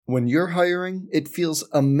When you're hiring, it feels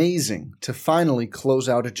amazing to finally close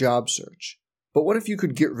out a job search. But what if you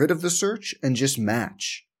could get rid of the search and just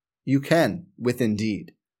match? You can with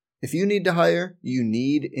Indeed. If you need to hire, you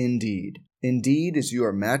need Indeed. Indeed is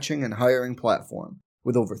your matching and hiring platform.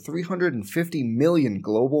 With over 350 million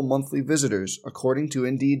global monthly visitors, according to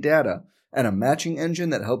Indeed data, and a matching engine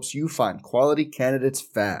that helps you find quality candidates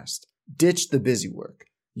fast. Ditch the busy work.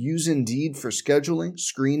 Use Indeed for scheduling,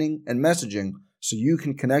 screening, and messaging so you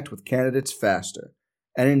can connect with candidates faster.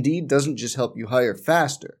 And Indeed doesn't just help you hire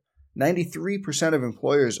faster. 93% of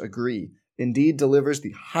employers agree Indeed delivers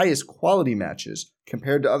the highest quality matches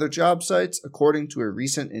compared to other job sites, according to a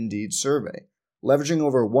recent Indeed survey. Leveraging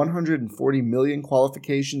over 140 million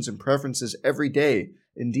qualifications and preferences every day,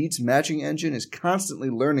 Indeed's matching engine is constantly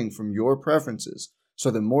learning from your preferences, so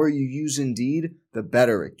the more you use Indeed, the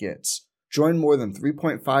better it gets. Join more than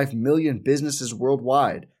 3.5 million businesses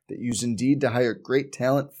worldwide that use Indeed to hire great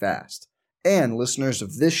talent fast. And listeners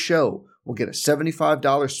of this show will get a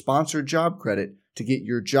 $75 sponsored job credit to get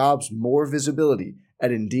your jobs more visibility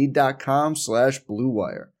at Indeed.com/Blue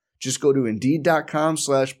Wire. Just go to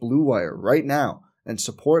Indeed.com/Blue Wire right now and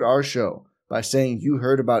support our show by saying you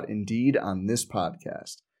heard about Indeed on this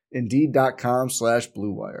podcast.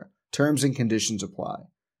 Indeed.com/Blue Wire. Terms and conditions apply.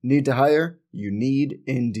 Need to hire? You need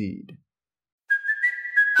Indeed.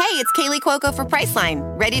 Hey, it's Kaylee Cuoco for Priceline.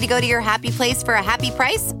 Ready to go to your happy place for a happy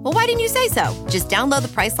price? Well, why didn't you say so? Just download the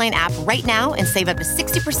Priceline app right now and save up to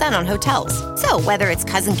 60% on hotels. So whether it's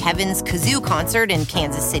Cousin Kevin's Kazoo Concert in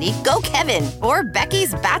Kansas City, go Kevin, or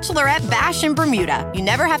Becky's Bachelorette Bash in Bermuda, you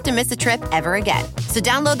never have to miss a trip ever again. So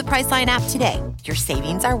download the Priceline app today. Your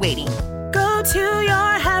savings are waiting. Go to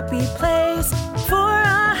your happy place for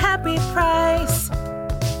a happy price.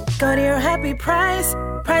 Go to your happy price,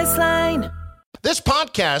 Priceline. This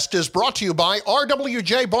podcast is brought to you by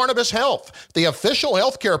RWJ Barnabas Health, the official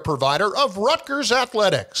healthcare provider of Rutgers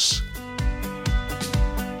Athletics.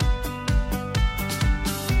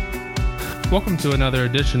 Welcome to another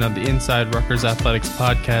edition of the Inside Rutgers Athletics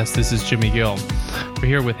podcast. This is Jimmy Gill. We're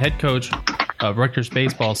here with head coach of Rutgers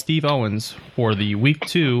baseball, Steve Owens, for the Week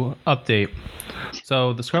 2 update.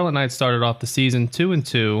 So the Scarlet Knights started off the season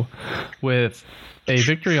 2-2 with a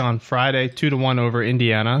victory on Friday, 2-1 over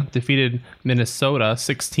Indiana, defeated Minnesota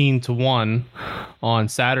 16-1 on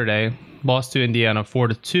Saturday, lost to Indiana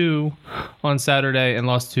 4-2 on Saturday, and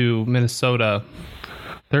lost to Minnesota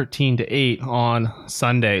 13-8 on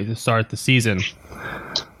Sunday to start the season.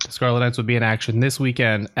 The Scarlet Knights will be in action this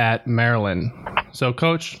weekend at Maryland. So,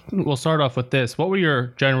 Coach, we'll start off with this. What were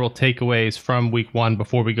your general takeaways from Week 1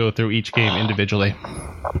 before we go through each game individually?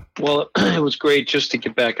 Well, it was great just to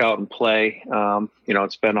get back out and play.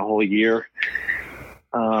 It's been a whole year.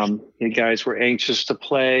 You guys were anxious to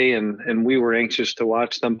play, and we were anxious to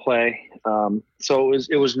watch them play. So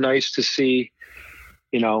it was nice to see,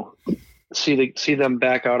 see them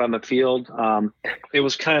back out on the field. It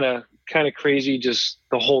was kind of crazy, just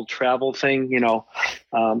the whole travel thing.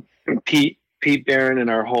 Pete Barron and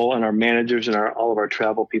our managers and all of our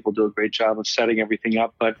travel people do a great job of setting everything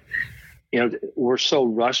up, but we're so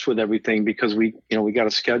rushed with everything because we got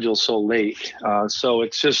a schedule so late. So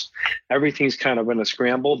it's just, everything's kind of in a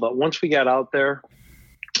scramble, but once we got out there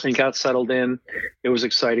and got settled in, it was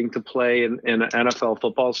exciting to play in an NFL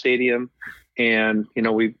football stadium. And,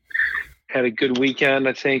 we had a good weekend,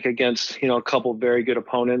 I think, against, a couple of very good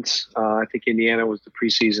opponents. I think Indiana was the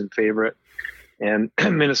preseason favorite, and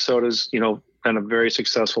Minnesota's, been a very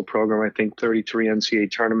successful program. I think 33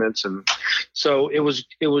 NCAA tournaments, and so it was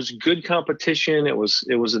good competition. It was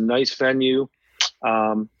a nice venue.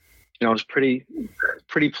 I was pretty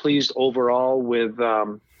pleased overall with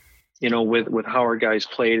with how our guys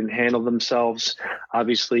played and handled themselves.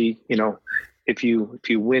 Obviously, if you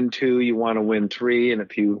win 2, you want to win 3, and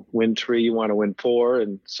if you win 3, you want to win 4,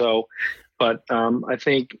 and so. But I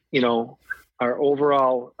think our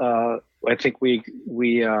overall, I think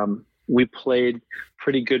we played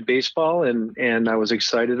pretty good baseball, and I was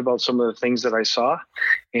excited about some of the things that I saw.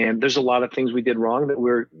 And there's a lot of things we did wrong that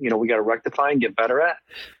we got to rectify and get better at.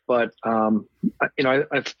 But I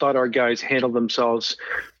thought our guys handled themselves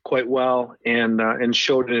quite well and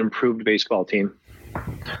showed an improved baseball team.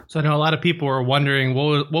 So I know a lot of people were wondering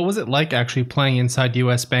what was it like actually playing inside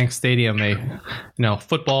U.S. Bank Stadium?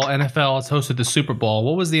 Football, NFL has hosted the Super Bowl.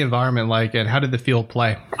 What was the environment like, and how did the field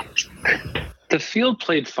play? The field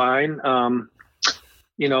played fine.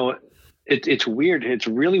 It's weird. It's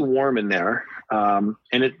really warm in there.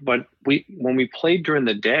 But when we played during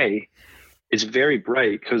the day, it's very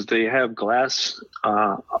bright because they have glass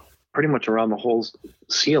pretty much around the whole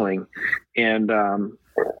ceiling. And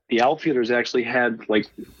the outfielders actually had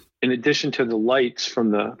in addition to the lights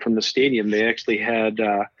from the stadium, they actually had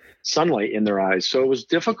sunlight in their eyes. So it was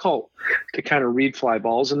difficult to kind of read fly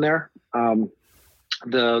balls in there.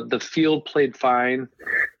 The field played fine.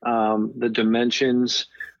 The dimensions,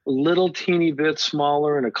 a little teeny bit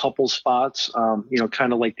smaller in a couple spots,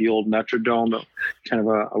 kind of like the old Metrodome, kind of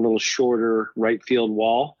a little shorter right field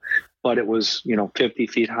wall, but it was, 50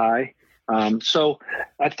 feet high. So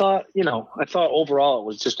I thought overall it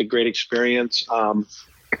was just a great experience.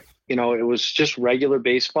 It was just regular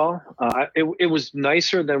baseball. It was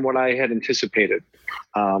nicer than what I had anticipated,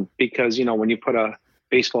 because, when you put a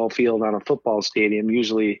baseball field on a football stadium,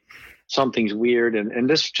 usually something's weird. And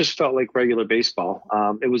this just felt like regular baseball.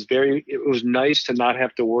 It was nice to not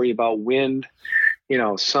have to worry about wind,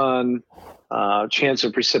 sun, chance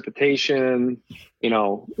of precipitation,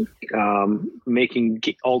 making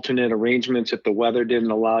alternate arrangements if the weather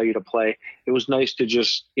didn't allow you to play. It was nice to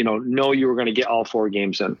just, know you were going to get all 4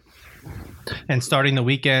 games in. And starting the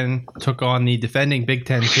weekend, took on the defending Big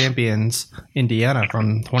Ten champions, Indiana,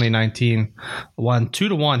 from 2019. Won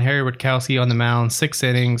 2-1. Harry Rutkowski on the mound, 6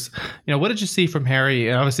 innings. What did you see from Harry?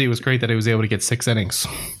 And obviously, it was great that he was able to get 6 innings.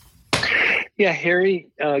 Yeah, Harry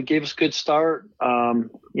gave us a good start.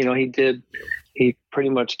 He pretty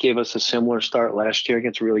much gave us a similar start last year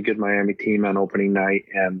against a really good Miami team on opening night.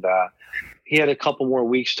 And he had a couple more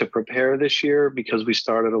weeks to prepare this year because we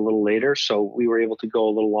started a little later. So we were able to go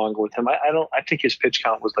a little longer with him. I think his pitch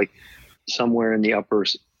count was like somewhere in the upper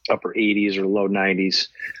 80s or low 90s.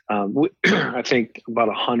 I think about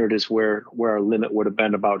 100 is where our limit would have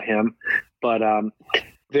been about him. But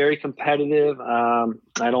very competitive. I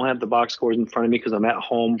don't have the box scores in front of me because I'm at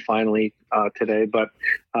home finally today. But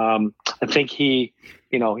I think he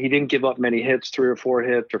didn't give up many hits, 3 or 4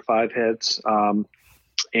 hits or 5 hits,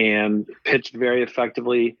 and pitched very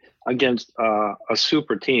effectively against a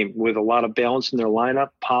super team with a lot of balance in their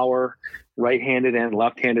lineup, power, right-handed and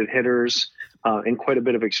left-handed hitters, and quite a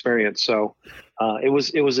bit of experience. So it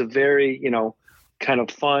was a very, kind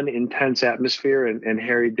of fun, intense atmosphere, and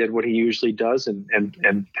Harry did what he usually does and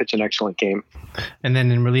pitched an excellent game. And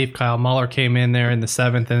then in relief, Kyle Muller came in there in the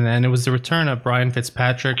 7th, and then it was the return of Brian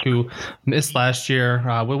Fitzpatrick, who missed last year.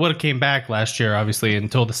 Would have came back last year, obviously,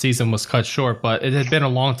 until the season was cut short, but it had been a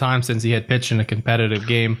long time since he had pitched in a competitive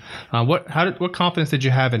game. What confidence did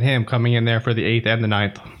you have in him coming in there for the 8th and the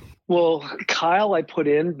 9th? Well, Kyle I put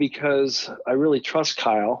in because I really trust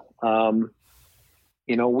Kyle.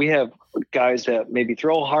 We have guys that maybe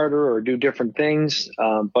throw harder or do different things,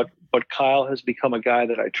 but Kyle has become a guy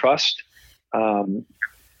that I trust,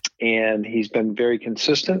 and he's been very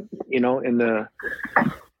consistent. In the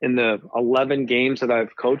 11 games that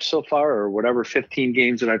I've coached so far, or whatever 15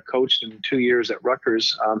 games that I've coached in 2 years at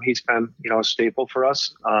Rutgers, he's been a staple for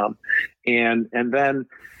us. And then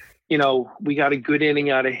we got a good inning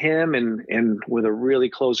out of him, and with a really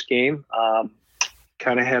close game.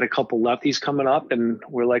 Kind of had a couple lefties coming up, and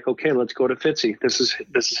we're like, okay, let's go to Fitzy. This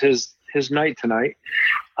is his night tonight.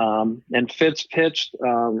 And Fitz pitched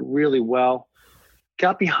really well.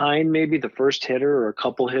 Got behind maybe the first hitter or a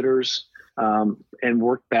couple hitters, and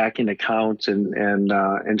worked back into counts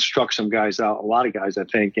and struck some guys out. A lot of guys, I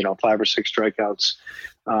think, 5 or 6 strikeouts.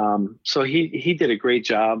 So he did a great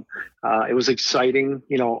job. It was exciting,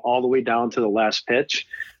 all the way down to the last pitch.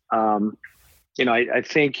 I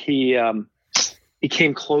think he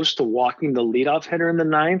came close to walking the leadoff hitter in the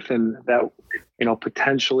 9th, and that,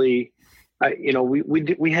 potentially,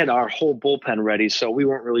 we had our whole bullpen ready, so we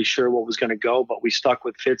weren't really sure what was going to go, but we stuck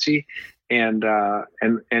with Fitzy, and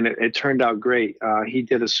it turned out great. He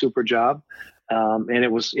did a super job, and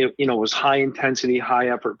it was high intensity, high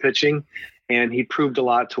effort pitching, and he proved a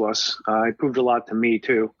lot to us. He proved a lot to me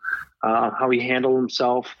too, how he handled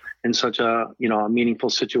himself in such a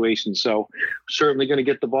meaningful situation. So certainly going to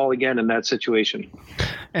get the ball again in that situation.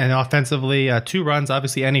 And offensively, 2 runs.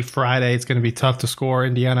 Obviously, any Friday it's going to be tough to score.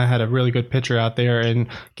 Indiana had a really good pitcher out there, and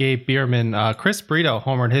Gabe Bierman. Chris Brito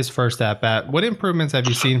homered his first at bat. What improvements have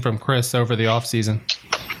you seen from Chris over the offseason?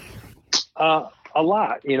 A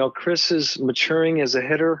lot. Chris is maturing as a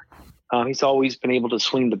hitter. He's always been able to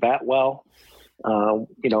swing the bat well.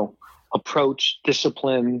 Approach,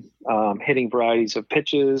 discipline, hitting varieties of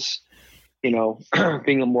pitches,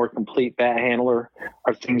 being a more complete bat handler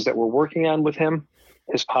are things that we're working on with him.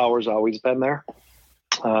 His power's always been there.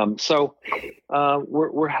 So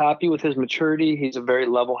we're happy with his maturity. He's a very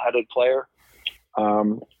level-headed player.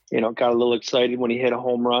 Got a little excited when he hit a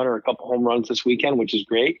home run or a couple home runs this weekend, which is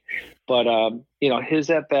great. But, his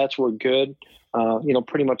at-bats were good,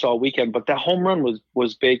 pretty much all weekend. But that home run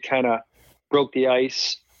was big, kind of broke the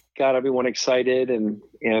ice, got everyone excited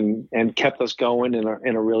and kept us going in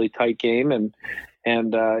a really tight game. And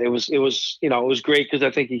And it was great because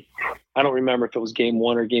I think I don't remember if it was game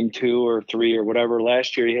 1 or game 2 or 3 or whatever.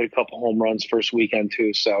 Last year he had a couple home runs first weekend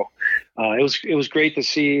too. So it was great to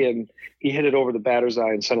see, and he hit it over the batter's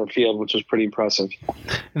eye in center field, which was pretty impressive.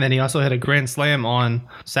 And then he also hit a grand slam on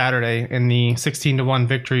Saturday in the 16-1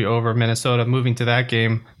 victory over Minnesota, moving to that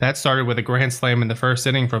game. That started with a grand slam in the first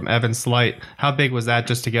inning from Evan Slight. How big was that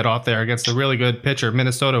just to get off there against a really good pitcher?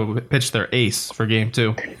 Minnesota pitched their ace for game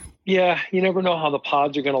 2. Yeah, you never know how the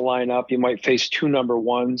pods are going to line up. You might face 2 number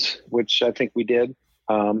 1s, which I think we did.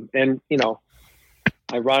 And,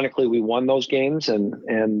 ironically, we won those games.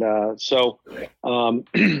 So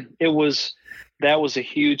that was a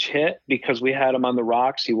huge hit because we had him on the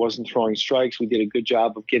rocks. He wasn't throwing strikes. We did a good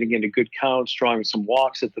job of getting into good counts, drawing some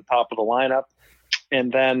walks at the top of the lineup.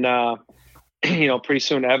 And then, pretty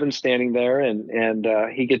soon Evan's standing there and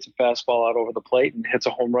he gets a fastball out over the plate and hits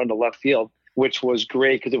a home run to left field, which was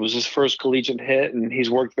great because it was his first collegiate hit, and he's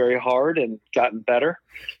worked very hard and gotten better.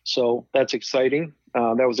 So that's exciting.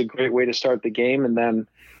 That was a great way to start the game. And then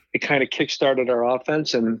it kind of kickstarted our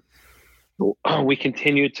offense, and we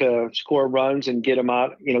continued to score runs and get him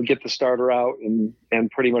out, get the starter out and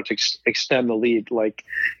pretty much extend the lead, like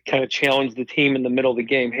kind of challenge the team in the middle of the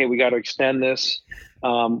game. Hey, we got to extend this.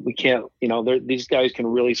 We can't, these guys can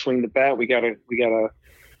really swing the bat. We got to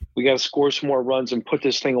score some more runs and put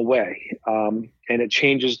this thing away. And it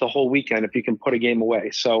changes the whole weekend if you can put a game away.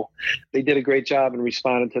 So they did a great job in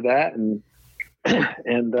responding to that. And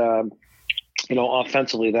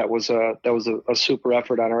offensively, that was a super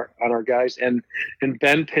effort on our guys. And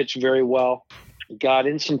Ben pitched very well, got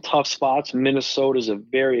in some tough spots. Minnesota's a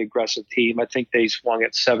very aggressive team. I think they swung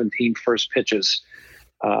at 17 first pitches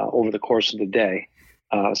over the course of the day.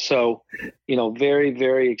 So, very,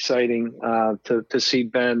 very exciting to see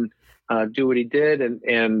Ben do what he did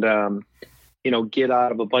and get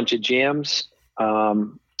out of a bunch of jams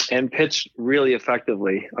and pitch really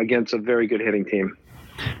effectively against a very good hitting team.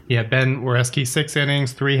 Yeah, Ben Wereski, 6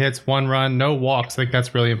 innings, 3 hits, 1 run, no walks. I think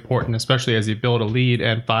that's really important, especially as you build a lead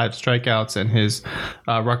and 5 strikeouts in his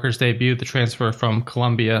Rutgers debut, the transfer from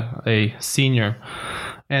Columbia, a senior.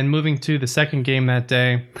 And moving to the second game that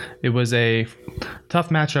day, it was a tough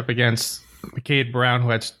matchup against McCade Brown, who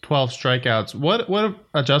had 12 strikeouts. What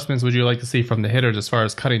adjustments would you like to see from the hitters as far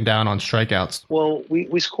as cutting down on strikeouts? Well,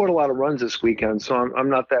 we scored a lot of runs this weekend, so I'm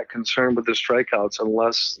not that concerned with the strikeouts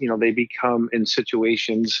unless, they become in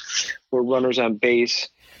situations where runners on base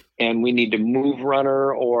and we need to move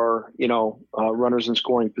runner or, runners in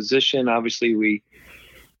scoring position. Obviously, we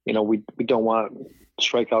don't want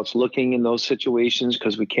strikeouts looking in those situations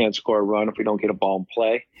because we can't score a run if we don't get a ball in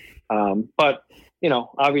play. But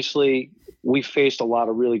obviously we faced a lot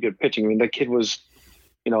of really good pitching. I mean, that kid was,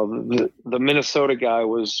 the Minnesota guy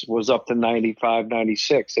was up to 95,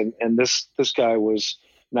 96. And this guy was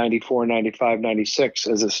 94, 95, 96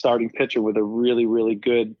 as a starting pitcher with a really, really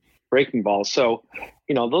good breaking ball. So,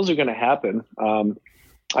 those are going to happen.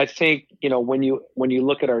 I think, when you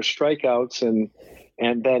look at our strikeouts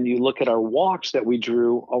and then you look at our walks that we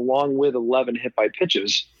drew along with 11 hit by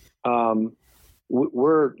pitches,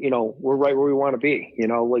 we're right where we want to be.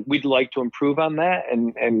 We'd like to improve on that,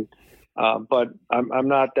 but I'm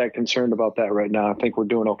not that concerned about that right now. I think we're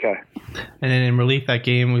doing okay. And then in relief that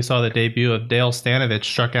game, we saw the debut of Dale Stanovich,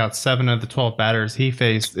 struck out 7 of the 12 batters he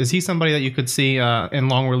faced. Is he somebody that you could see in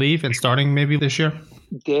long relief and starting maybe this year?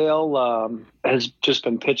 Dale has just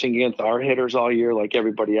been pitching against our hitters all year like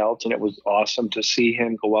everybody else, and it was awesome to see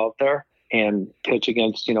him go out there and pitch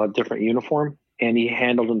against, a different uniform. And he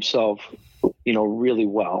handled himself, really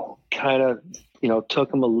well. Kind of,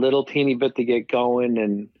 took him a little teeny bit to get going.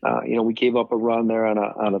 And, we gave up a run there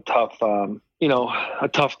on a tough, a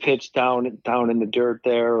tough pitch down in the dirt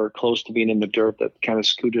there or close to being in the dirt that kind of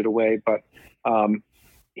scooted away. But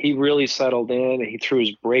he really settled in and he threw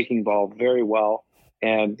his breaking ball very well.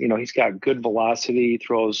 And, he's got good velocity,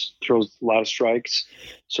 throws a lot of strikes.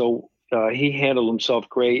 So he handled himself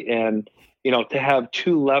great. And, to have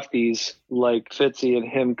 2 lefties like Fitzy and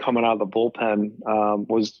him coming out of the bullpen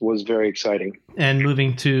was very exciting. And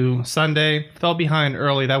moving to Sunday, fell behind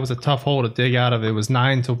early. That was a tough hole to dig out of. It was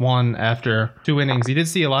 9-1 after 2 innings. You did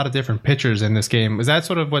see a lot of different pitchers in this game. Was that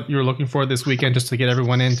sort of what you were looking for this weekend, just to get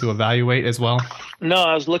everyone in to evaluate as well? No,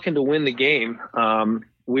 I was looking to win the game.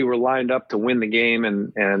 We were lined up to win the game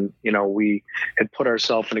and we had put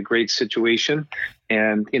ourselves in a great situation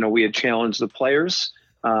and, we had challenged the players.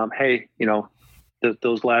 Hey,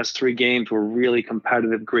 those last 3 games were really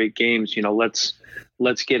competitive, great games. Let's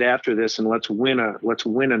get after this and let's win an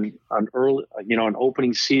early, an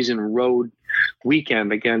opening season road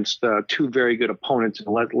weekend against 2 very good opponents.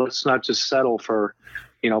 And let's not just settle for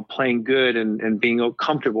playing good and being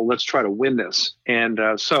comfortable. Let's try to win this. And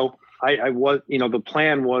so I was, the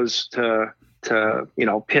plan was to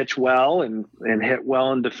pitch well and hit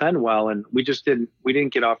well and defend well. And we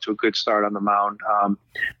didn't get off to a good start on the mound.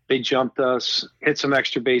 They jumped us, hit some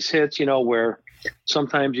extra base hits, where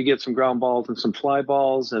sometimes you get some ground balls and some fly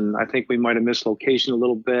balls. And I think we might've missed location a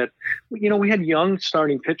little bit. We had young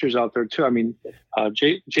starting pitchers out there too. I mean,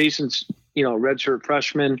 Jason's, redshirt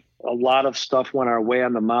freshman. A lot of stuff went our way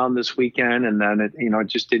on the mound this weekend, and then it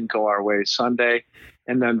just didn't go our way Sunday.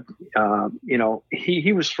 And then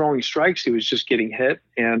he was throwing strikes. He was just getting hit,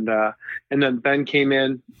 and then Ben came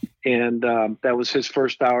in, and that was his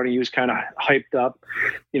first outing. He was kind of hyped up,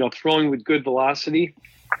 throwing with good velocity.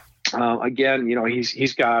 Again,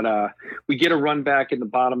 he's got we get a run back in the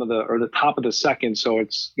bottom of the top of the second, so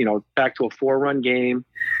it's back to a 4-run game.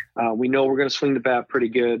 We know we're going to swing the bat pretty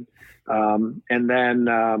good. And then,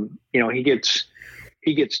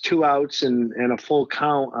 he gets 2 outs and a full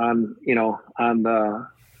count on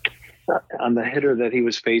the hitter that he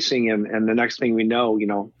was facing. And the next thing we know,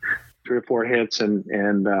 3 or 4 hits and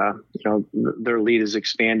their lead is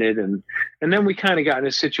expanded. And then we kind of got in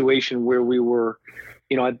a situation where we were,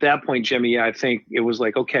 at that point, Jimmy, I think it was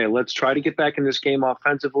like, okay, let's try to get back in this game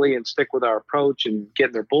offensively and stick with our approach and get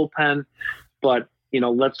in their bullpen. But,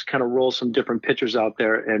 let's kind of roll some different pitchers out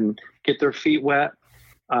there and get their feet wet.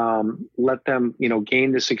 Let them,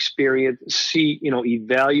 gain this experience, see,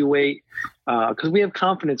 evaluate, because we have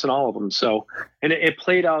confidence in all of them. So, and it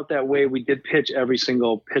played out that way. We did pitch every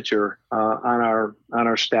single pitcher on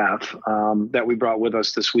our staff that we brought with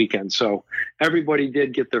us this weekend. So everybody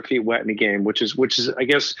did get their feet wet in the game, which is, I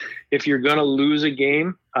guess, if you're going to lose a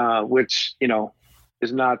game, which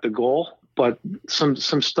is not the goal, but some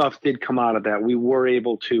stuff did come out of that. We were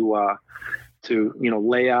able to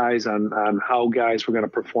lay eyes on how guys were going to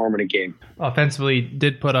perform in a game. Offensively,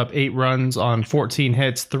 did put up 8 runs on 14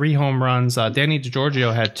 hits, 3 home runs. Danny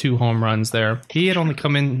DiGiorgio had 2 home runs there. He had only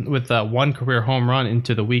come in with 1 career home run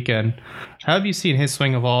into the weekend. How have you seen his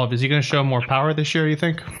swing evolve? Is he going to show more power this year, you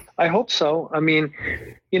think? I hope so. I mean,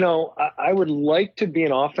 I would like to be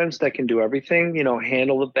an offense that can do everything,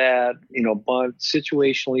 handle the bat, bunt,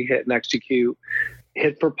 situationally hit and execute.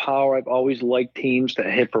 Hit for power. I've always liked teams that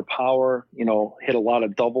hit for power, hit a lot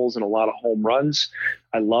of doubles and a lot of home runs.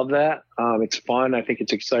 I love that. It's fun. I think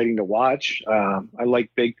it's exciting to watch. I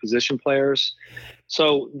like big position players.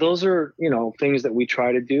 So those are, things that we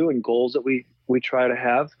try to do and goals that we try to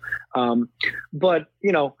have. But,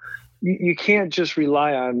 you can't just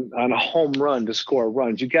rely on a home run to score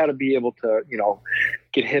runs. You got to be able to,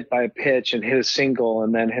 get hit by a pitch and hit a single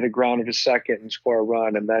and then hit a grounder to second and score a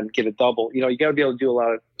run and then get a double. You got to be able to do a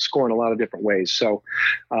lot of score in a lot of different ways. So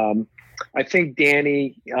I think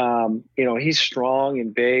Danny, he's strong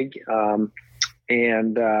and big.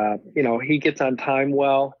 And he gets on time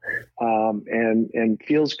well and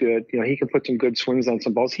feels good. He can put some good swings on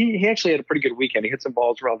some balls. He actually had a pretty good weekend. He hit some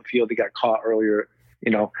balls around the field. He got caught earlier,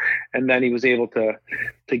 and then he was able to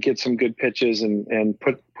get some good pitches and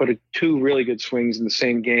put 2 really good swings in the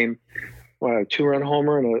same game. A 2-run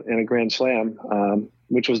homer and a grand slam,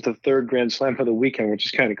 which was the 3rd grand slam of the weekend, which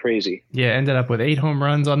is kind of crazy. Yeah, ended up with 8 home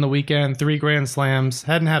runs on the weekend, 3 grand slams.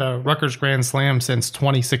 Hadn't had a Rutgers grand slam since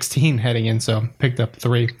 2016 heading in, so picked up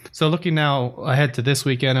 3. So looking now ahead to this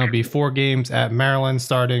weekend, it'll be 4 games at Maryland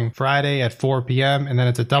starting Friday at 4 p.m., and then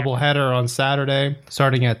it's a doubleheader on Saturday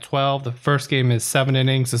starting at 12. The first game is 7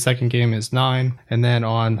 innings, the second game is 9, and then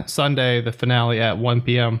on Sunday, the finale at 1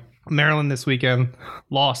 p.m. Maryland this weekend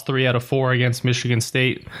lost 3 out of 4 against Michigan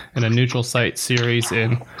State in a neutral site series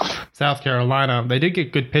in South Carolina. They did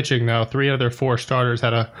get good pitching, though. 3 out of their 4 starters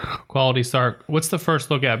had a quality start. What's the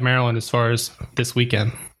first look at Maryland as far as this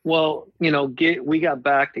weekend? Well, we got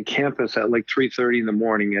back to campus at like 3:30 in the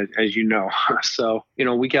morning, as you know. So,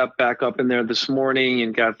 we got back up in there this morning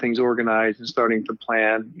and got things organized and starting to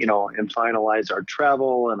plan, and finalize our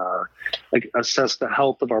travel and assess the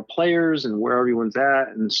health of our players and where everyone's at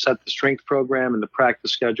and set the strength program and the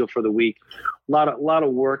practice schedule for the week. A lot of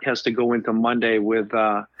work has to go into Monday with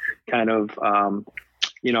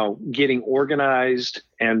getting organized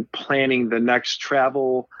and planning the next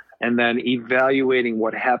travel, and then evaluating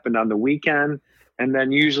what happened on the weekend. And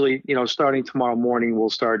then usually, starting tomorrow morning,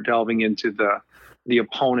 we'll start delving into the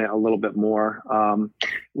opponent a little bit more.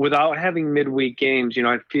 Without having midweek games,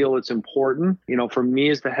 I feel it's important, for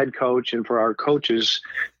me as the head coach and for our coaches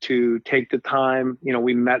to take the time.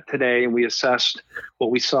 We met today and we assessed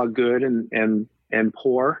what we saw good and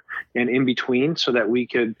poor and in between so that we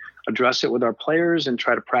could address it with our players and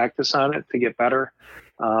try to practice on it to get better.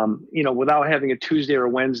 without having a Tuesday or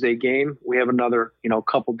Wednesday game, we have another,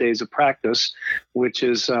 couple days of practice, which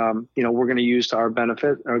is, we're going to use to our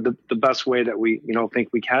benefit, or the best way that we, think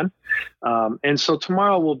we can. And so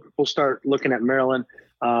tomorrow we'll start looking at Maryland,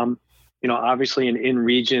 obviously an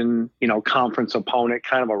in-region, conference opponent,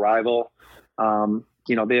 kind of a rival.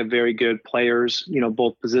 They have very good players,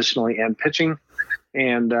 both positionally and pitching.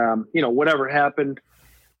 And, whatever happened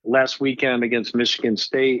last weekend against Michigan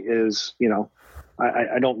State is,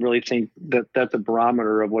 I don't really think that that's a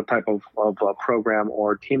barometer of what type of program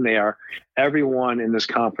or team they are. Everyone in this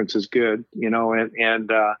conference is good, and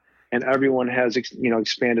everyone has,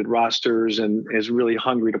 expanded rosters and is really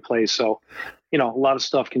hungry to play. So, a lot of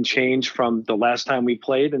stuff can change from the last time we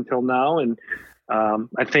played until now. And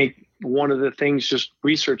I think one of the things, just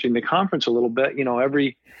researching the conference a little bit,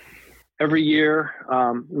 every year,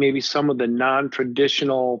 maybe some of the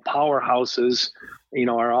non-traditional powerhouses,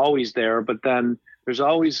 are always there, but then there's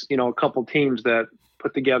always, a couple teams that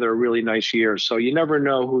put together a really nice year. So you never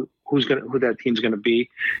know who that team's going to be.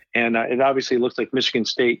 And it obviously looks like Michigan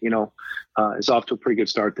State, is off to a pretty good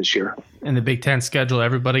start this year. In the Big Ten schedule,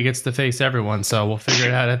 everybody gets to face everyone. So we'll figure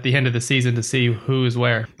it out at the end of the season to see who is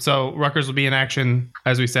where. So Rutgers will be in action,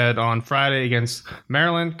 as we said, on Friday against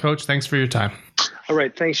Maryland. Coach, thanks for your time. All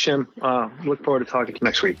right. Thanks, Jim. Look forward to talking to you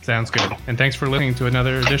next week. Sounds good. And thanks for listening to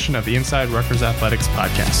another edition of the Inside Rutgers Athletics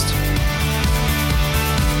podcast.